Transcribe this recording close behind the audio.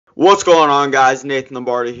What's going on, guys? Nathan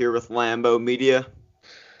Lombardi here with Lambeau Media.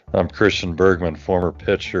 I'm Christian Bergman, former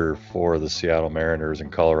pitcher for the Seattle Mariners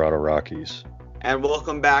and Colorado Rockies. And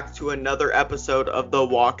welcome back to another episode of the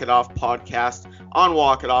Walk It Off podcast on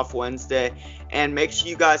Walk It Off Wednesday. And make sure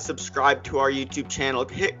you guys subscribe to our YouTube channel.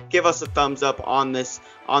 Give us a thumbs up on this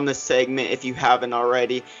segment if you haven't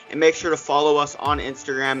already. And make sure to follow us on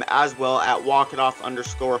Instagram as well at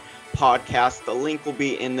walkitoff_podcast. The link will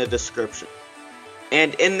be in the description.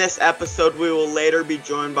 And in this episode, we will later be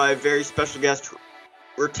joined by a very special guest,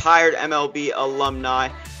 retired MLB alumni,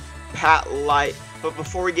 Pat Light. But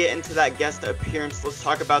before we get into that guest appearance, let's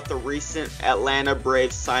talk about the recent Atlanta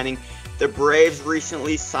Braves signing. The Braves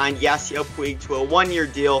recently signed Yasiel Puig to a one-year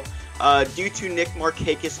deal due to Nick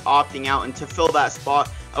Markakis opting out. And to fill that spot,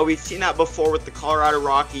 we've seen that before with the Colorado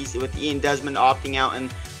Rockies, with Ian Desmond opting out and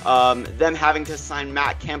them having to sign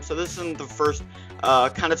Matt Kemp. So this isn't the first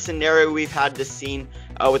kind of scenario we've had to see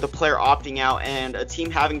with a player opting out and a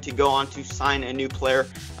team having to go on to sign a new player.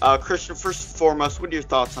 Christian, first and foremost, what are your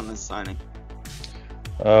thoughts on this signing?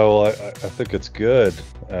 Well, I think it's good.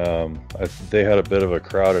 They had a bit of a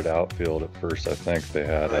crowded outfield at first. I think they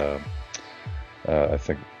had,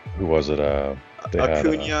 who was it? They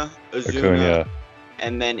Acuna, had Ozuna,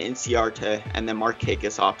 and then Inciarte, and then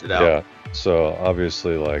Markakis opted out. Yeah. So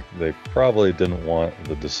obviously, they probably didn't want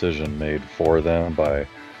the decision made for them by,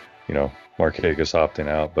 Markakis opting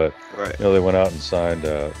out. But they went out and signed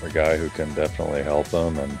a guy who can definitely help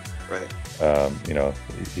them, and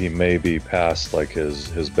he may be past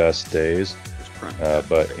his best days,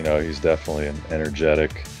 but he's definitely an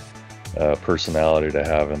energetic personality to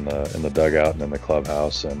have in the dugout and in the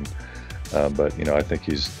clubhouse, and but I think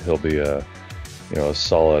he'll be a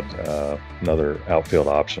solid another outfield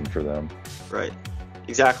option for them. Right,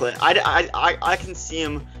 exactly. I can see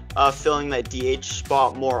him filling that DH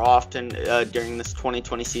spot more often during this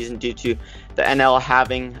 2020 season due to the NL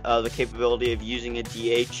having the capability of using a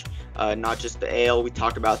DH, not just the AL. We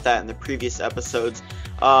talked about that in the previous episodes.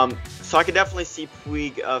 So I could definitely see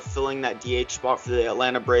Puig filling that DH spot for the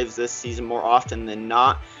Atlanta Braves this season more often than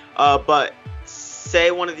not. But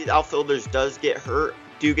say one of these outfielders do get hurt,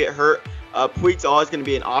 Puig's always going to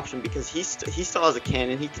be an option because he still has a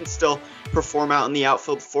cannon. He can still perform out in the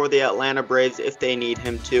outfield for the Atlanta Braves if they need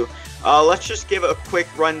him to. Let's just give a quick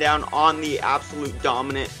rundown on the absolute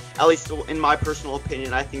dominant, at least in my personal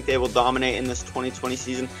opinion, I think they will dominate in this 2020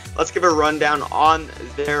 season. Let's give a rundown on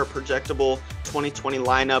their projectable 2020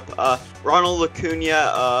 lineup. Ronald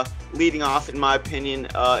Acuna leading off, in my opinion,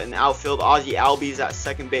 in the outfield. Ozzie Albies at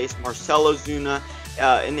second base. Marcell Ozuna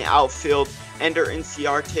in the outfield. Ender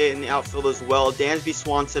Inciarte in the outfield as well. Dansby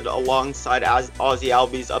Swanson alongside Ozzie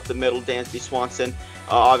Albies up the middle. Dansby Swanson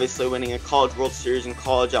obviously winning a College World Series in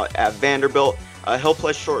college at Vanderbilt. He'll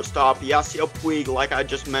play shortstop. Yasiel Puig, like I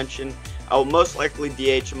just mentioned, will most likely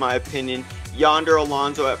DH in my opinion. Yonder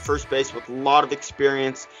Alonso at first base with a lot of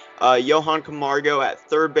experience. Johan Camargo at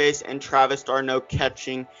third base, and Travis d'Arnaud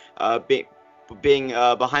catching, being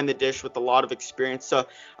behind the dish with a lot of experience. So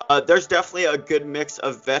there's definitely a good mix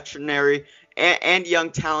of veterinary and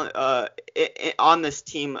young talent on this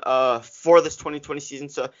team for this 2020 season.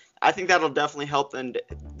 So I think that'll definitely help them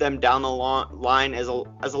down the line as a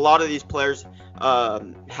lot of these players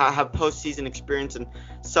have postseason experience, and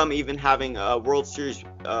some even having World Series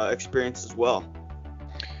experience as well.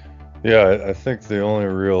 Yeah, I think the only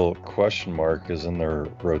real question mark is in their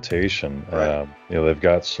rotation. Right. They've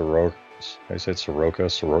got Soroka.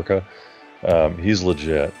 He's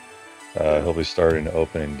legit. He'll be starting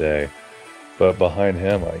opening day. But behind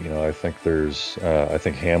him, I think I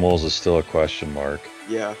think Hamels is still a question mark.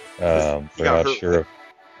 Yeah. They're not sure.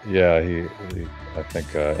 I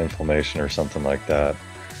think inflammation or something like that.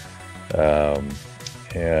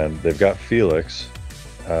 And they've got Felix.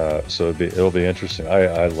 So it'll be interesting.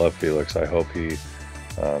 I love Felix. I hope he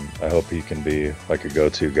can be like a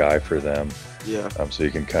go-to guy for them. Yeah. So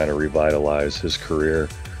he can kind of revitalize his career.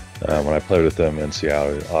 When I played with him in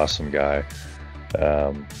Seattle, awesome guy.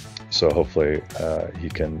 So hopefully he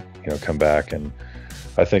can, come back, and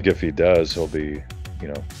I think if he does, he'll be,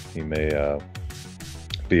 he may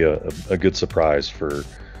be a good surprise for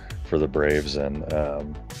the Braves, and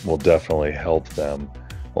will definitely help them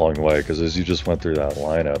along the way. Because as you just went through that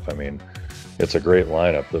lineup, I mean, it's a great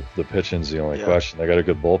lineup. The pitching's the only question. They got a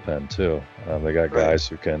good bullpen too. They got guys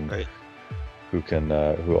who they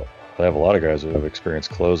have a lot of guys who have experience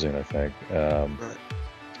closing, I think.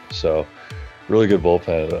 So really good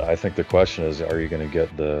bullpen. I think the question is, are you going to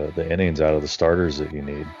get the innings out of the starters that you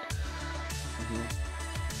need?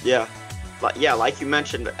 Yeah, like you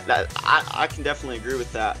mentioned, that I can definitely agree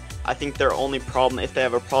with that. I think their only problem, if they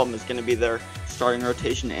have a problem, is going to be their starting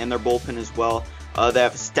rotation and their bullpen as well. They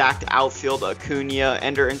have a stacked outfield: Acuna,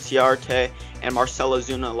 Ender Inciarte, and Marcell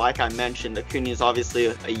Ozuna. Like I mentioned, Acuna is obviously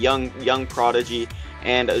a young prodigy,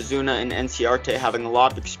 and Ozuna and Inciarte having a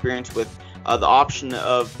lot of experience with the option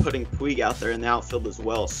of putting Puig out there in the outfield as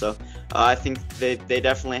well. So I think they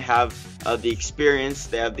definitely have the experience.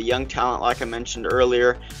 They have the young talent, like I mentioned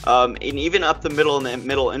earlier, and even up the middle in the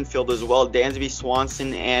middle infield as well. Dansby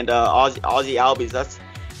Swanson and Ozzy Albies.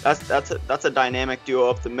 That's a dynamic duo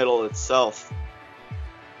up the middle itself.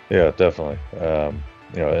 Yeah, definitely.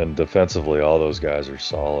 And defensively, all those guys are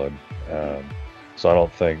solid. So I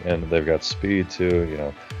don't think, and they've got speed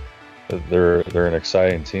too. They're an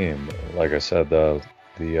exciting team. Like I said,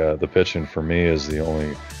 the pitching for me is the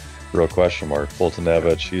only real question mark.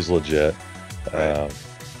 Fultonevich, he's legit. Right.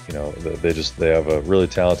 They have a really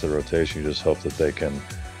talented rotation. You just hope that they can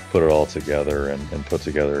put it all together and put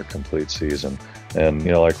together a complete season. And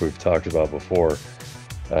like we've talked about before,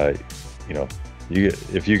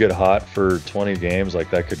 if you get hot for 20 games, like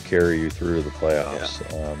that could carry you through the playoffs.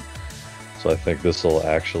 Yeah. So I think this will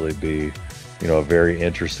actually be, a very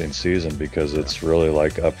interesting season because it's really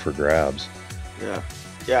like up for grabs.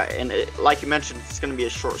 Yeah, and like you mentioned, it's going to be a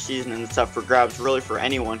short season and it's up for grabs really for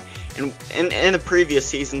anyone. And in the previous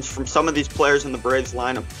seasons, from some of these players in the Braves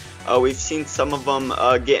lineup, we've seen some of them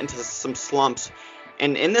get into some slumps.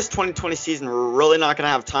 And in this 2020 season, we're really not going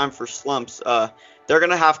to have time for slumps. They're going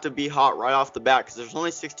to have to be hot right off the bat because there's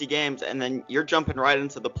only 60 games, and then you're jumping right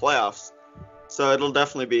into the playoffs. So it'll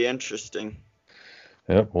definitely be interesting.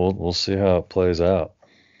 Yep, we'll see how it plays out.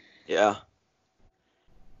 Yeah.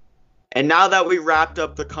 And now that we wrapped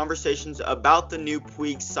up the conversations about the new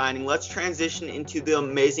Puig signing, let's transition into the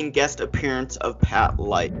amazing guest appearance of Pat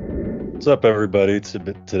Light. What's up, everybody?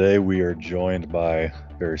 Today we are joined by a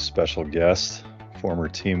very special guest, former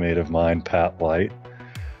teammate of mine, Pat Light.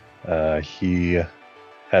 He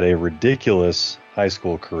had a ridiculous high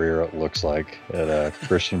school career, it looks like, at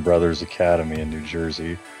Christian Brothers Academy in New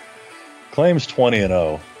Jersey. Claims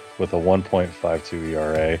 20-0 with a 1.52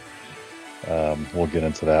 ERA. We'll get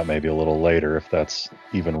into that maybe a little later if that's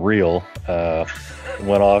even real.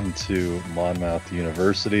 Went on to Monmouth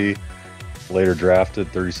University, later drafted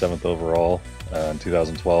 37th overall in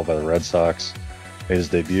 2012 by the Red Sox. Made his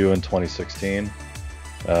debut in 2016.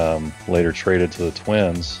 Later traded to the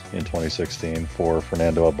Twins in 2016 for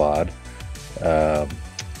Fernando Abad.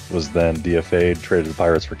 Was then DFA'd, traded to the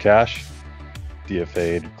Pirates for cash.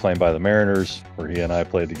 DFA'd, claimed by the Mariners, where he and I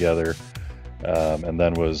played together, and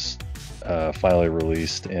then was finally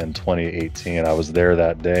released in 2018. I was there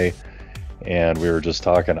that day, and we were just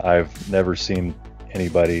talking. I've never seen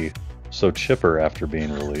anybody so chipper after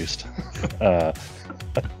being released. But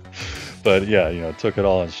yeah, took it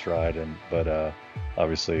all in stride, but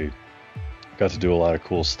obviously got to do a lot of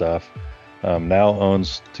cool stuff. Now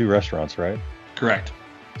owns 2 restaurants, right? Correct.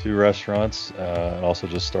 2 restaurants, and also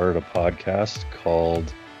just started a podcast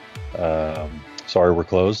called Sorry We're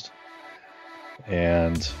Closed.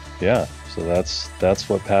 And yeah, so that's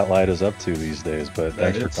what Pat Light is up to these days. But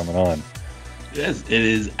thanks for coming on. Yes, it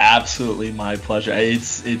is absolutely my pleasure.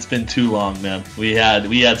 It's been too long, man. We had the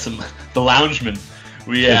loungemen.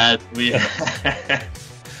 We had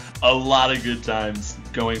a lot of good times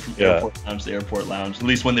going from airport lounge to airport lounge, at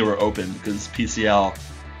least when they were open, because PCL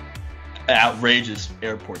outrageous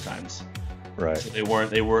airport times. Right. So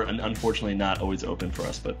they were unfortunately not always open for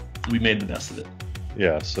us, but we made the best of it.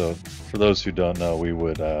 Yeah, so for those who don't know, we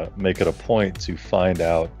would make it a point to find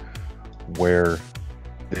out where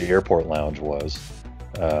the airport lounge was.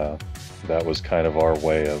 That was kind of our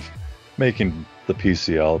way of making the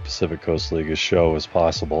PCL, Pacific Coast League, as show as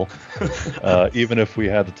possible. Even if we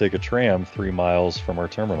had to take a tram 3 miles from our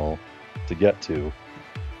terminal to get to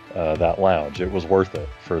that lounge, it was worth it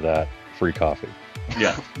for that free coffee.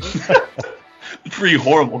 Yeah. Free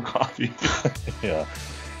horrible coffee. Yeah.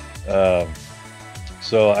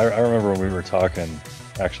 So I remember when we were talking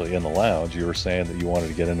actually in the lounge, you were saying that you wanted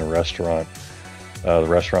to get into the restaurant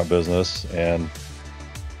business, and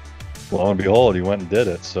lo and behold, you went and did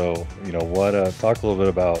it. So, what, talk a little bit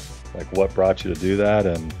about like what brought you to do that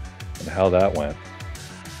and how that went.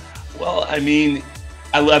 Well, I mean,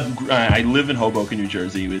 I live in Hoboken, New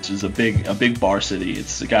Jersey, which is a big bar city.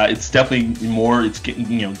 It's definitely more. It's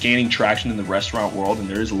gaining traction in the restaurant world, and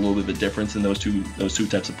there is a little bit of a difference in those two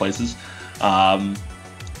types of places.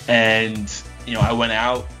 And I went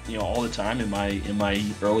out all the time in my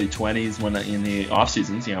early 20s when in the off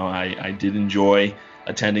seasons. I did enjoy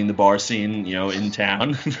attending the bar scene in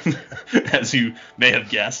town, as you may have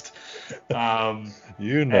guessed. Yeah.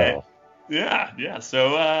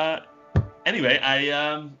 So anyway,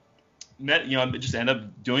 I just end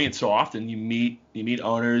up doing it so often. You meet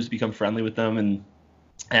owners, become friendly with them, and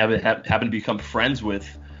happen to become friends with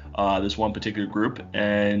this one particular group.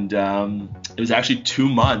 And it was actually 2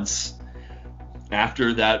 months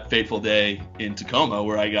after that fateful day in Tacoma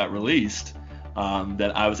where I got released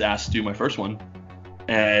that I was asked to do my first one.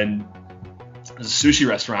 And it was a sushi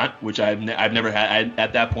restaurant, which I've never had.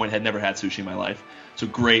 At that point had never had sushi in my life. So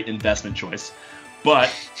great investment choice.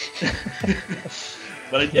 But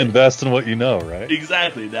I invest in what you know, right?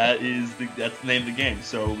 Exactly. That's the name of the game.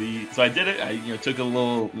 So I did it. I took a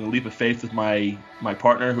little leap of faith with my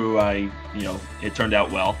partner, who it turned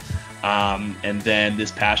out well. And then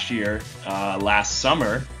this past year, last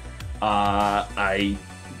summer, I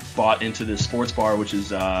bought into this sports bar, which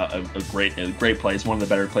is a great place, one of the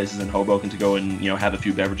better places in Hoboken to go and have a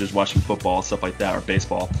few beverages, watch some football, stuff like that, or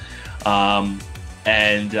baseball. And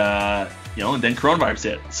then coronavirus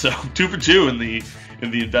hit. So 2 for 2 in the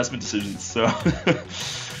investment decisions. So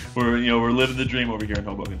we're living the dream over here in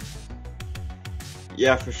Hoboken.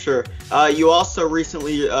 Yeah, for sure. You also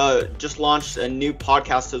recently just launched a new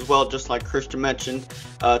podcast as well, just like Christian mentioned.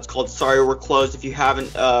 It's called Sorry We're Closed. If you haven't,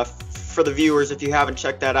 for the viewers, if you haven't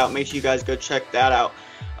checked that out, make sure you guys go check that out.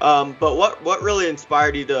 But what really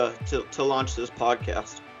inspired you to launch this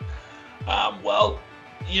podcast? I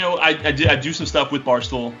do some stuff with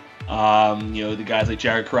Barstool. The guys like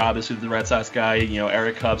Jared Carabas, who's the Red Sox guy,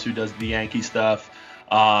 Eric Hubbs, who does the Yankee stuff.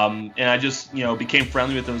 And I just, became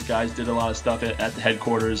friendly with those guys, did a lot of stuff at the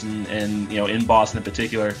headquarters and in Boston in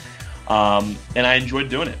particular. And I enjoyed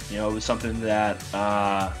doing it. It was something that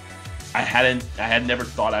I had never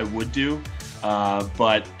thought I would do.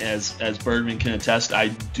 But as Bergman can attest, I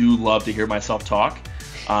do love to hear myself talk.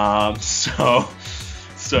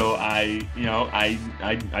 So I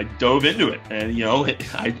dove into it,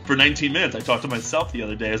 and for 19 minutes I talked to myself the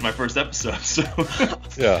other day as my first episode. So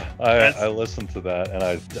yeah, I listened to that, and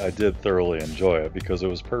I did thoroughly enjoy it because it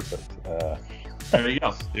was perfect. There you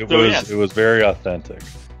go. It was very authentic.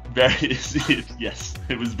 Very yes,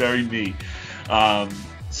 it was very me.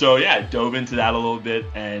 So yeah, I dove into that a little bit,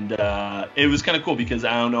 and it was kind of cool because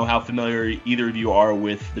I don't know how familiar either of you are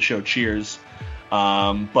with the show Cheers.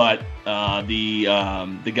 But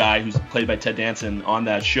the guy who's played by Ted Danson on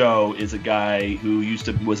that show is a guy who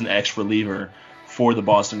was an ex-reliever for the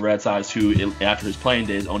Boston Red Sox, who after his playing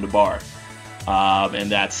days owned a bar.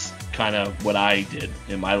 And that's kind of what I did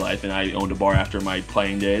in my life, and I owned a bar after my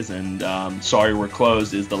playing days. And Sorry We're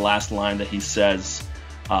Closed is the last line that he says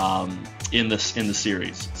in the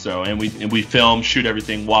series. So and we film, shoot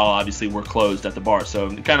everything while obviously we're closed at the bar. So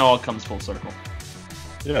it kind of all comes full circle.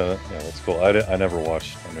 Yeah, that's cool. I never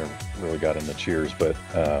really got into Cheers, but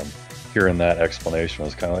hearing that explanation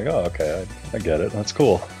was kind of like, oh, okay, I get it. That's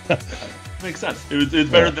cool. Makes sense.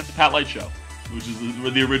 It's better than the Pat Light Show, which is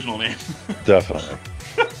the original name.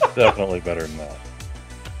 Definitely better than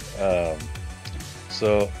that.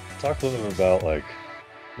 So talk a little bit about like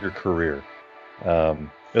your career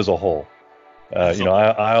as a whole.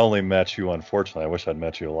 I only met you, unfortunately. I wish I'd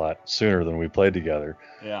met you a lot sooner than we played together.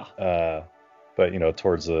 Yeah. But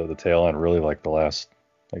towards the tail end, really like the last,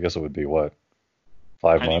 I guess it would be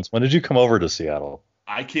 5 months. When did you come over to Seattle?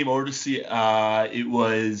 I came over to see. I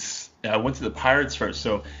went to the Pirates first.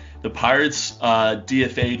 So the Pirates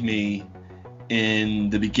DFA'd me in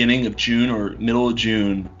the beginning of June or middle of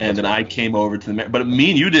June, and then I came over to the. But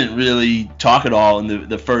me and you didn't really talk at all in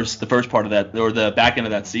the first part of that, or the back end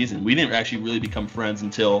of that season. We didn't actually really become friends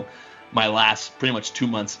until my last pretty much 2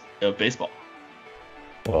 months of baseball.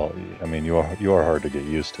 Well, I mean, you are hard to get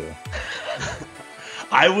used to.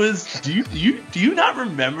 I was. Do you not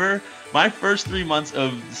remember my first 3 months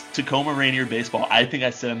of Tacoma Rainier baseball? I think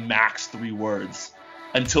I said max 3 words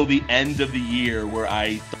until the end of the year, where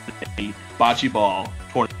I started a bocce ball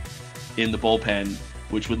tournament in the bullpen,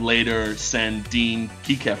 which would later send Dean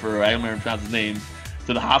Kekeffer, I don't remember pronounce his name,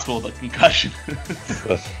 to the hospital with a concussion.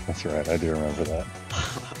 That's right. I do remember that.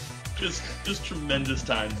 Just tremendous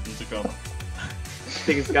times in Tacoma.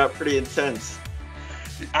 Things got pretty intense.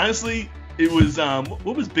 Honestly, it was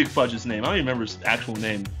what was Big Fudge's name? I don't even remember his actual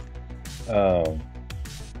name.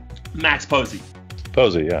 Max Posey.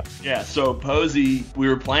 Posey, yeah. Yeah, so Posey, we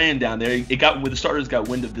were playing down there. The starters got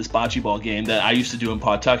wind of this bocce ball game that I used to do in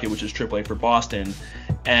Pawtucket, which is AAA for Boston,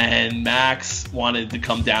 and Max wanted to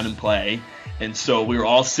come down and play. And so we were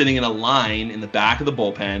all sitting in a line in the back of the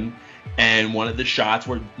bullpen, and one of the shots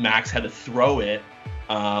where Max had to throw it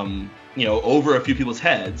over a few people's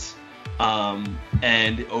heads,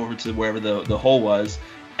 and over to wherever the hole was,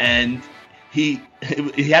 and he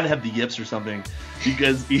had to have the yips or something,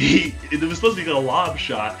 because it was supposed to be a lob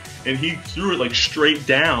shot, and he threw it like straight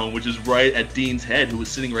down, which is right at Dean's head, who was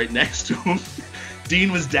sitting right next to him.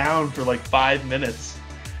 Dean was down for like 5 minutes,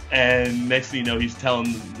 and next thing you know, he's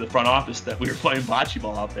telling the front office that we were playing bocce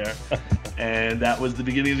ball out there, and that was the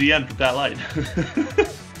beginning of the end for Pat Light.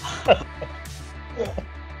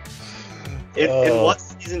 In what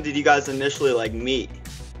season did you guys initially like meet?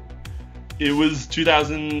 It was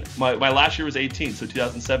 2000. My last year was 18, so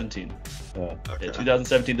 2017. Okay.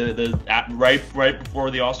 2017, right before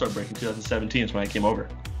the All-Star break in 2017 is when I came over.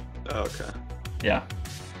 Okay. Yeah.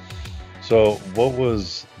 So what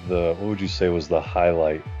would you say was the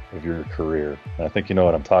highlight of your career? And I think you know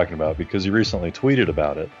what I'm talking about, because you recently tweeted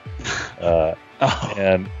about it.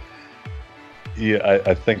 And yeah,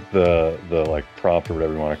 I think the like prompt or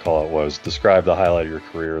whatever you want to call it was, describe the highlight of your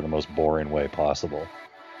career in the most boring way possible.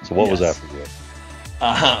 So what was that for you?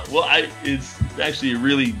 Well, it's actually a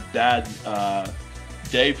really bad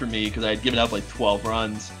day for me, because I had given up like 12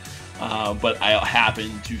 runs, but I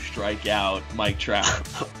happened to strike out Mike Trout,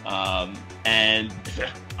 and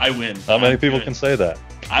I win. How many people can say that?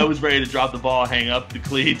 I was ready to drop the ball, hang up the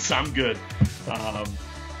cleats. I'm good.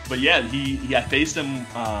 But yeah, I faced him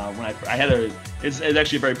when I had it's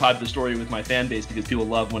actually a very popular story with my fan base, because people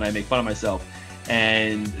love when I make fun of myself.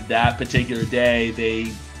 And that particular day,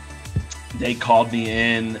 they called me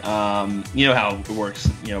in. You know how it works,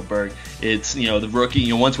 Berg. It's, the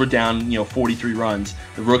rookie, once we're down, 43 runs,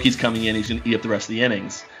 the rookie's coming in, he's going to eat up the rest of the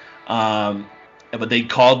innings. But they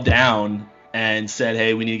called down and said,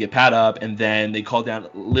 hey, we need to get Pat up. And then they called down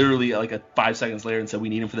literally like 5 seconds later and said, we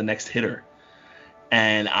need him for the next hitter.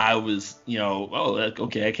 And I was,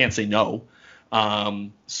 okay, I can't say no.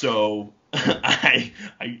 So I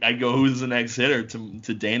go, who's the next hitter,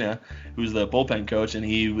 to Dana, who's the bullpen coach, and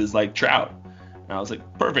he was like, Trout. And I was like,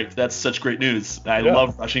 perfect, that's such great news. I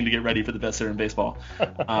love rushing to get ready for the best hitter in baseball.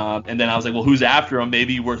 And then I was like, well, who's after him?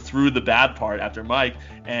 Maybe we're through the bad part after Mike.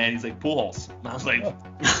 And he's like, Pujols. And I was like,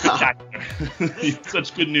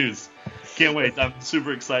 such good news. Can't wait. I'm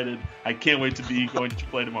super excited. I can't wait to be going to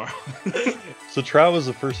play tomorrow. So Trout was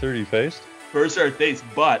the first hitter you faced? First hitter I faced,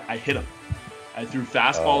 but I hit him. I threw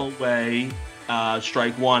fastball away,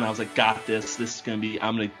 strike one. I was like, got this. This is going to be,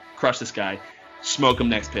 I'm going to crush this guy. Smoke him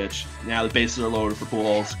next pitch. Now the bases are loaded for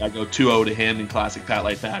Pujols. I go 2-0 to him in classic Pat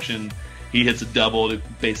Light fashion. He hits a double, the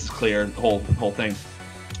bases clear, the whole thing.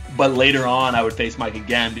 But later on, I would face Mike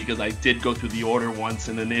again, because I did go through the order once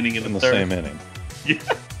in an inning in the third. Same inning. Yeah.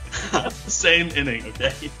 That's the same inning,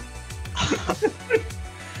 okay?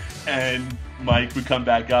 And Mike would come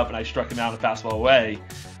back up, and I struck him out a fastball away.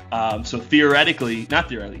 So technically,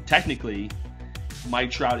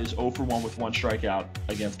 Mike Trout is 0 for 1 with 1 strikeout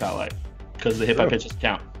against Pat Light, because the hit by pitch doesn't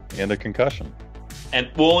count. And a concussion. And,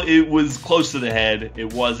 well, it was close to the head.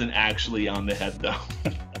 It wasn't actually on the head, though.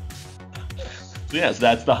 So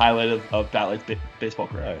that's the highlight of Pat Light's baseball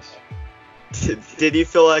career. Nice. Did you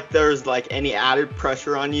feel like there was like any added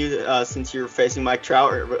pressure on you since you were facing Mike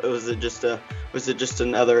Trout, or was it just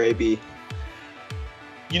another AB?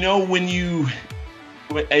 It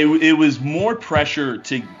was more pressure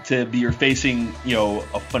to be you're facing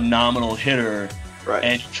a phenomenal hitter, right,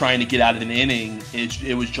 and trying to get out of an inning.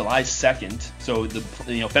 It was July 2nd, so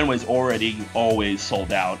Fenway's already always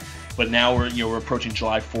sold out. But now we're approaching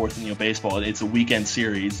July 4th in baseball. It's a weekend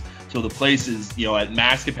series, so the place is at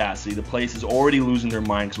max capacity. The place is already losing their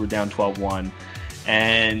mind because we're down 12-1,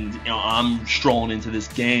 and I'm strolling into this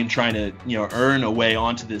game trying to earn a way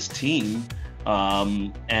onto this team,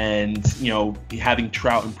 and having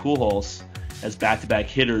Trout and Pujols as back-to-back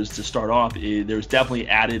hitters to start off, there's definitely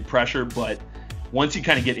added pressure. But once you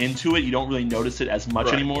kind of get into it, you don't really notice it as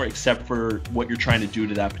much anymore, except for what you're trying to do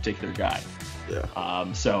to that particular guy.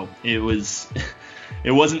 Yeah. So it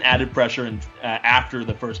wasn't added pressure after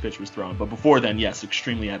the first pitch was thrown, but before then, yes,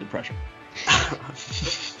 extremely added pressure.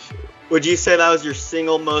 Would you say that was your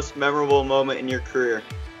single most memorable moment in your career,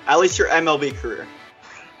 at least your MLB career?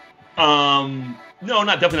 No,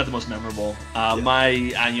 definitely not the most memorable. I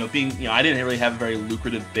didn't really have a very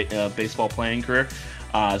lucrative baseball playing career.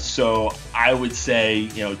 So I would say,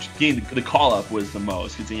 getting the call up was the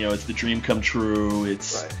most, because it's the dream come true.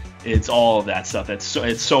 It's all of that stuff.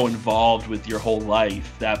 It's so involved with your whole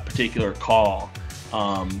life. That particular call,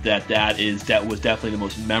 that was definitely the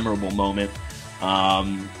most memorable moment.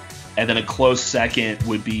 And then a close second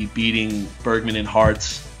would be beating Bergman and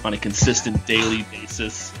Hartz on a consistent daily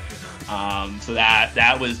basis. So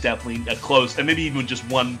that was definitely a close, and maybe even just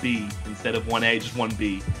 1B instead of 1A, just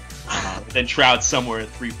 1B. Then Trout somewhere at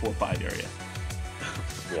 3, 4, 5 area.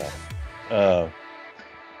 Yeah.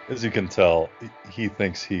 As you can tell, he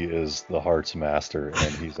thinks he is the Hearts master,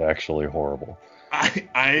 and he's actually horrible. I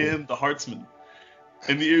am the Heartsman.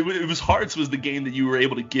 And it was Hearts was the game that you were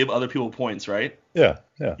able to give other people points, right? Yeah.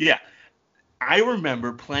 Yeah. I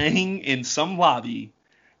remember playing in some lobby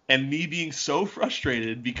and me being so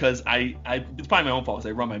frustrated because it's probably my own fault because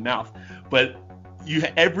I run my mouth, but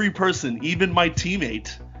every person, even my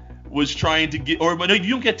teammate, was trying to get, or no, you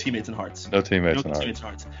don't get teammates in Hearts. No teammates in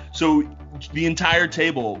Hearts. So the entire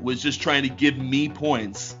table was just trying to give me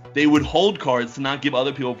points. They would hold cards to not give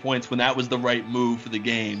other people points when that was the right move for the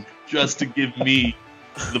game, just to give me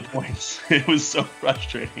the points. It was so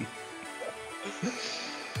frustrating.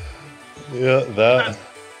 Yeah, that.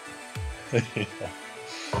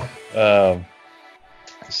 Yeah.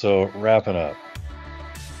 So wrapping up,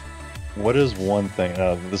 what is one thing?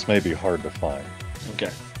 This may be hard to find.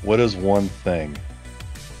 Okay. What is one thing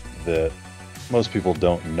that most people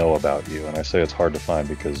don't know about you? And I say it's hard to find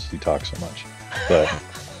because you talk so much. But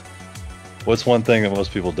what's one thing that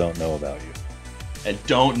most people don't know about you? I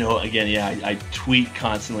don't know. Again, yeah, I tweet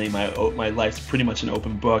constantly. My life's pretty much an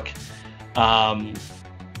open book. I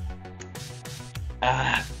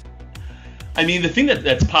mean, the thing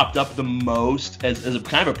that's popped up the most as a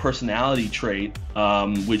kind of a personality trait,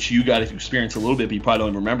 which you got to experience a little bit, but you probably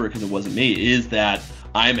don't remember because it wasn't me, is that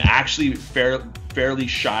I'm actually fairly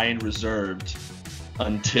shy and reserved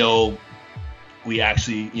until we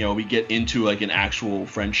actually, we get into like an actual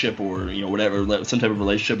friendship or, whatever, some type of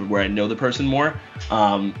relationship where I know the person more.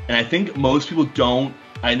 And I think most people don't.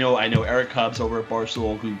 I know Eric Cubs over at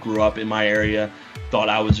Barstool, who grew up in my area, thought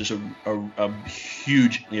I was just a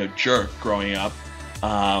huge jerk growing up,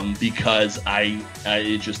 because I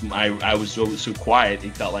was so quiet.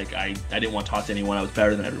 It felt like I didn't want to talk to anyone. I was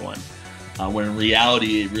better than everyone. When in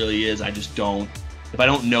reality, it really is. I just don't. If I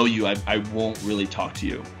don't know you, I won't really talk to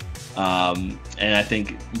you. And I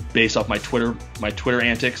think based off my Twitter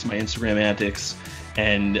antics, my Instagram antics,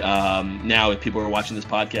 and now if people are watching this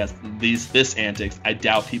podcast, this antics, I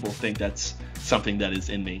doubt people think that's something that is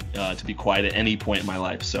in me, to be quiet at any point in my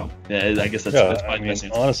life. So I guess that's probably the best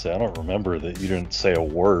answer. Honestly, I don't remember that you didn't say a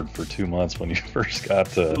word for 2 months when you first got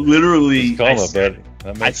to literally.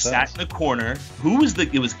 That makes sense. Sat in the corner. Who was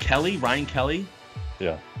it was Kelly, Ryan Kelly.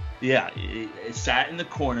 Yeah. It sat in the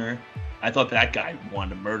corner. I thought that guy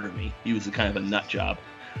wanted to murder me. He was a kind of a nut job.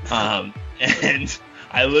 And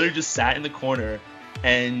I literally just sat in the corner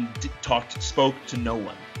and spoke to no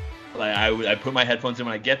one. Like I put my headphones in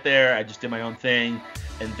when I get there. I just did my own thing,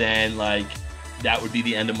 and then that would be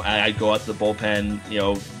the end of I'd go out to the bullpen.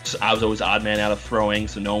 I was always odd man out of throwing,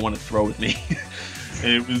 so no one wanted to throw with me.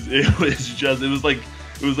 And it was like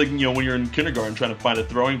when you're in kindergarten trying to find a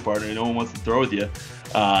throwing partner and no one wants to throw with you.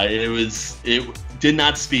 It did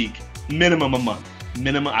not speak. Minimum a month.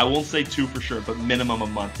 I won't say 2 for sure, but minimum a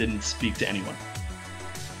month. Didn't speak to anyone.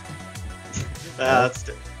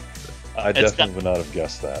 I definitely would not have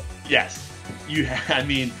guessed that. Yes.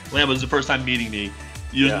 Lambo was the first time meeting me.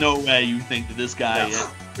 There's no way you think that this guy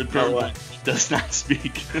does not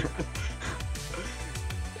speak.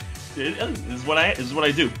 It is what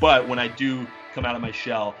I do. But when I do come out of my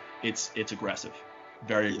shell, it's aggressive.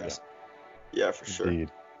 Very aggressive. Yeah, for sure.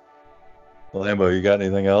 Indeed. Lambo, you got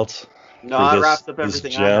anything else? No, that wraps up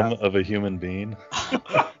everything. This gem of a human being.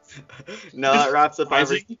 No, that wraps up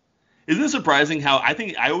everything. Isn't it surprising how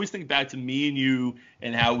I always think back to me and you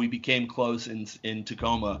and how we became close in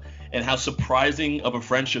Tacoma, and how surprising of a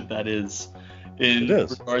friendship that is in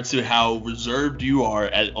regards to how reserved you are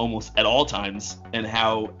at almost at all times and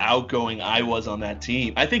how outgoing I was on that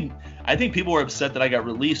team. I think people were upset that I got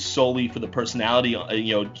released solely for the personality, not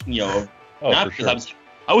because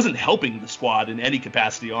I wasn't helping the squad in any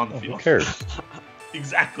capacity on the field. Who cares?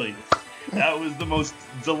 Exactly. That was the most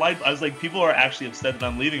delightful. I was like, people are actually upset that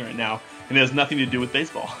I'm leaving right now, and it has nothing to do with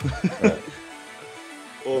baseball. Right.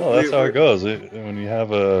 Well, that's how it goes. When you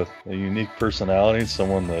have a unique personality,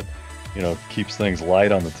 someone that keeps things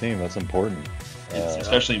light on the team, that's important.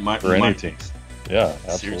 Especially for any team. Yeah,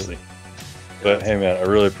 absolutely. Seriously. But hey, man, I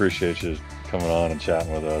really appreciate you coming on and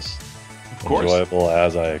chatting with us. Of course. Enjoyable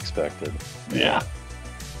as I expected. Yeah.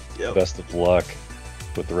 Yep. Best of luck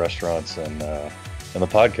with the restaurants and the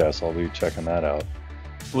podcast. I'll be checking that out.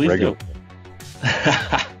 Please do.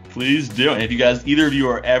 Please do. And if either of you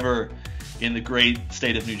are ever in the great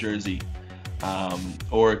state of New Jersey,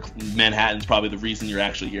 or Manhattan's probably the reason you're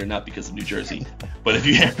actually here, not because of New Jersey. But if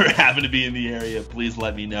you ever happen to be in the area, please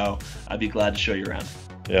let me know. I'd be glad to show you around.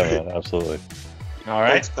 Yeah, man, absolutely. All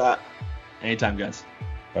right. Thanks, Pat. Anytime, guys.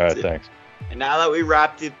 All right, thanks. And now that we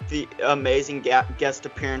wrapped the amazing guest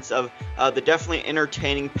appearance of the definitely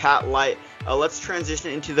entertaining Pat Light, let's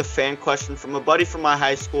transition into the fan question from a buddy from my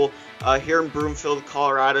high school here in Broomfield,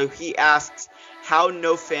 Colorado. He asks how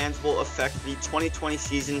no fans will affect the 2020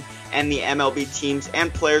 season and the MLB teams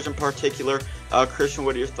and players in particular. Christian,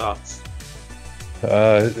 what are your thoughts?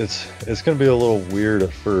 It's going to be a little weird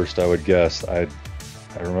at first, I would guess. I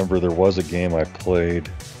remember there was a game I played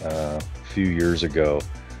a few years ago.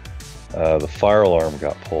 The fire alarm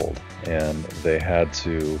got pulled, and they had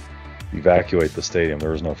to evacuate the stadium.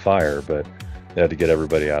 There was no fire, but they had to get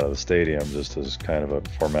everybody out of the stadium just as kind of a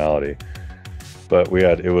formality. But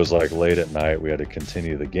it was like late at night. We had to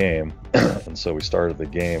continue the game, and so we started the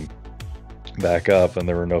game back up, and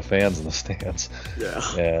there were no fans in the stands. Yeah.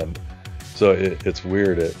 And so it's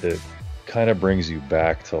weird. It kind of brings you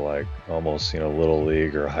back to like almost little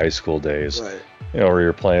league or high school days. Right. Where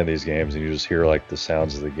you're playing these games and you just hear like the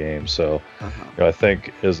sounds of the game. So I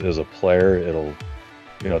think as a player, it'll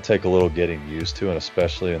take a little getting used to, and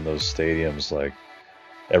especially in those stadiums, like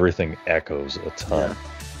everything echoes a ton.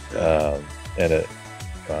 Yeah. And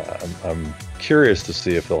I'm curious to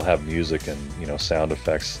see if they'll have music and sound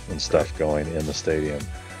effects and stuff going in the stadium,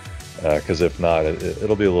 because if not,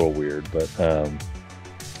 it'll be a little weird. But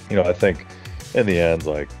I think in the end,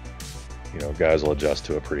 like guys will adjust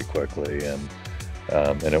to it pretty quickly, and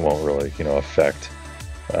it won't really affect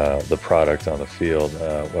the product on the field.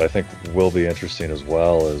 What I think will be interesting as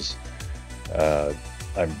well is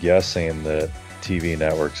I'm guessing that TV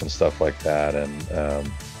networks and stuff like that,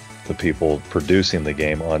 and the people producing the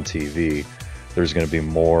game on TV, there's going to be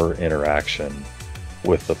more interaction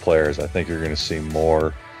with the players. I think you're going to see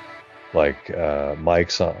more like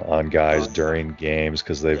mics on guys during games,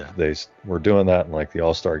 because they were doing that in like the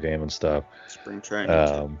All-Star game and stuff. Spring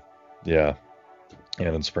training. Yeah.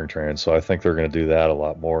 And in spring training. So I think they're going to do that a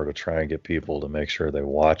lot more to try and get people to make sure they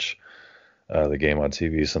watch the game on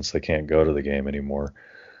TV, since they can't go to the game anymore.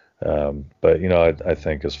 But I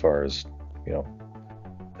think as far as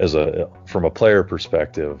from a player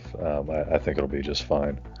perspective, I think it'll be just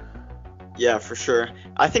fine. Yeah, for sure.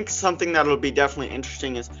 I think something that'll be definitely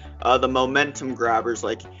interesting is the momentum grabbers.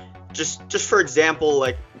 Like, just for example,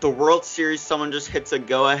 like the World Series, someone just hits a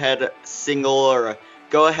go-ahead single or a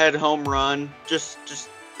go-ahead home run. Just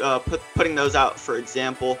putting those out, for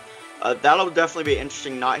example. That'll definitely be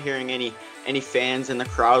interesting. Not hearing any fans in the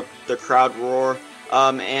crowd roar.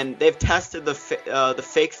 And they've tested the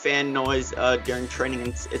fake fan noise during training,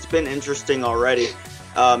 and it's been interesting already.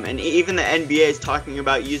 And even the NBA is talking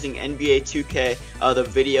about using NBA 2K, the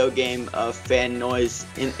video game fan noise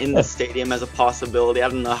in the stadium as a possibility. I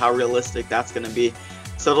don't know how realistic that's going to be.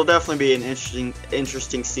 So it'll definitely be an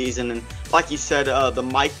interesting season. And like you said, the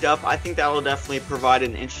mic'd up, I think that'll definitely provide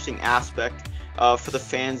an interesting aspect for the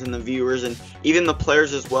fans and the viewers, and even the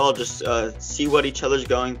players as well. Just see what's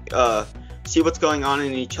going on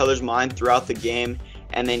in each other's mind throughout the game,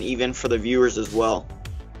 and then even for the viewers as well.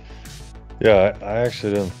 Yeah, I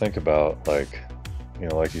actually didn't think about like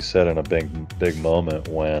you said, in a big moment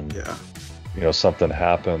when something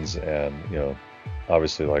happens, and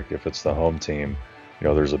obviously like if it's the home team,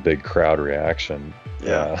 there's a big crowd reaction.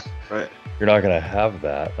 Yeah, right. You're not going to have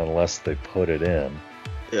that unless they put it in.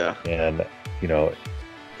 Yeah. And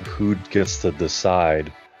who gets to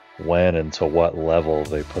decide when and to what level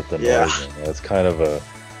they put the noise in? It's kind of it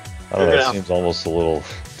seems almost a little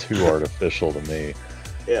too artificial to me.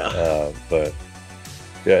 Yeah. But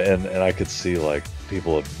yeah, and I could see like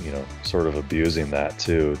people sort of abusing that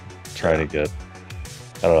too, trying to get,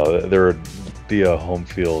 I don't know, there would be a home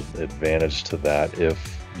field advantage to that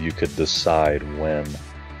if you could decide when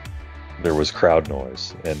there was crowd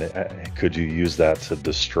noise, and could you use that to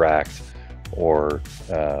distract or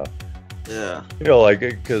like,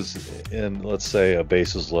 because in, let's say, a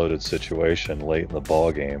bases loaded situation late in the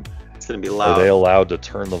ball game, it's gonna be loud. Are they allowed to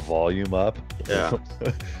turn the volume up? Yeah.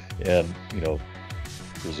 And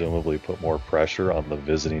presumably put more pressure on the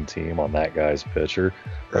visiting team, on that guy's pitcher.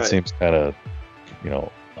 That seems kind of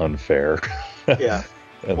unfair. Yeah.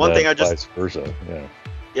 And one thing vice versa.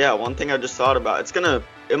 Yeah, one thing I just thought about,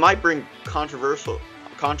 it might bring controversial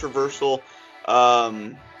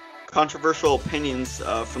opinions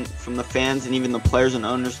from the fans and even the players and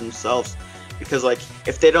owners themselves, because like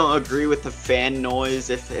if they don't agree with the fan noise,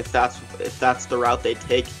 if that's the route they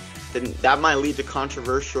take, then that might lead to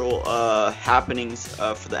controversial happenings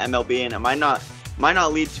for the MLB, and it might not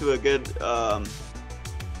lead to a good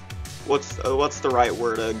what's the right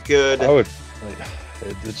word? A good.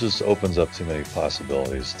 It just opens up too many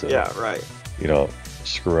possibilities to. Yeah. Right.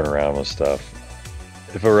 Screwing around with stuff.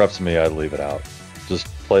 If it were up to me, I'd leave it out. Just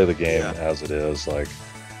play the game as it is. Like,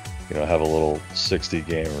 have a little 60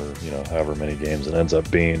 game or however many games it ends up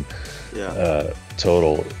being Yeah.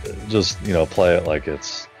 total. Just play it like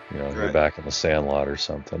it's you're Right. back in the Sandlot or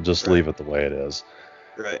something. Just Right. leave it the way it is.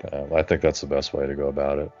 Right. I think that's the best way to go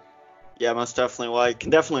about it. Yeah, most definitely. Well, I can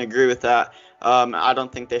definitely agree with that. I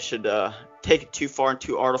don't think they should take it too far and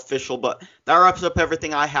too artificial, but that wraps up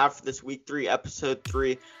everything I have for this week 3, episode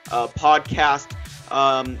 3 podcast.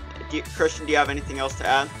 Christian, do you have anything else to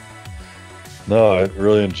add? No, I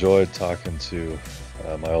really enjoyed talking to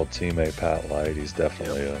my old teammate Pat Light. He's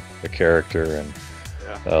definitely a character,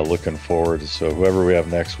 and looking forward. So whoever we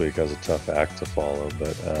have next week has a tough act to follow,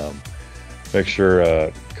 but make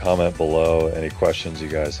sure comment below any questions you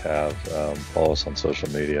guys have. Follow us on social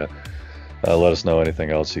media. Let us know anything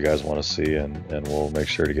else you guys want to see, and we'll make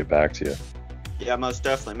sure to get back to you. Yeah, most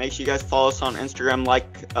definitely. Make sure you guys follow us on Instagram,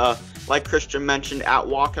 like Christian mentioned, at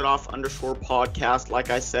walkitoff_podcast. Like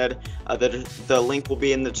I said, the link will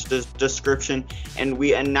be in the description. And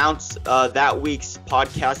we announce that week's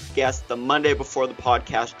podcast guest the Monday before the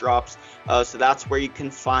podcast drops. So that's where you can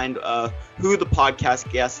find who the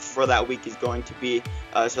podcast guest for that week is going to be.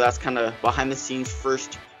 So that's kind of behind the scenes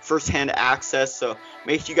first-hand access. So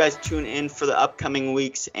make sure you guys tune in for the upcoming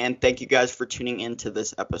weeks. And thank you guys for tuning into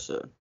this episode.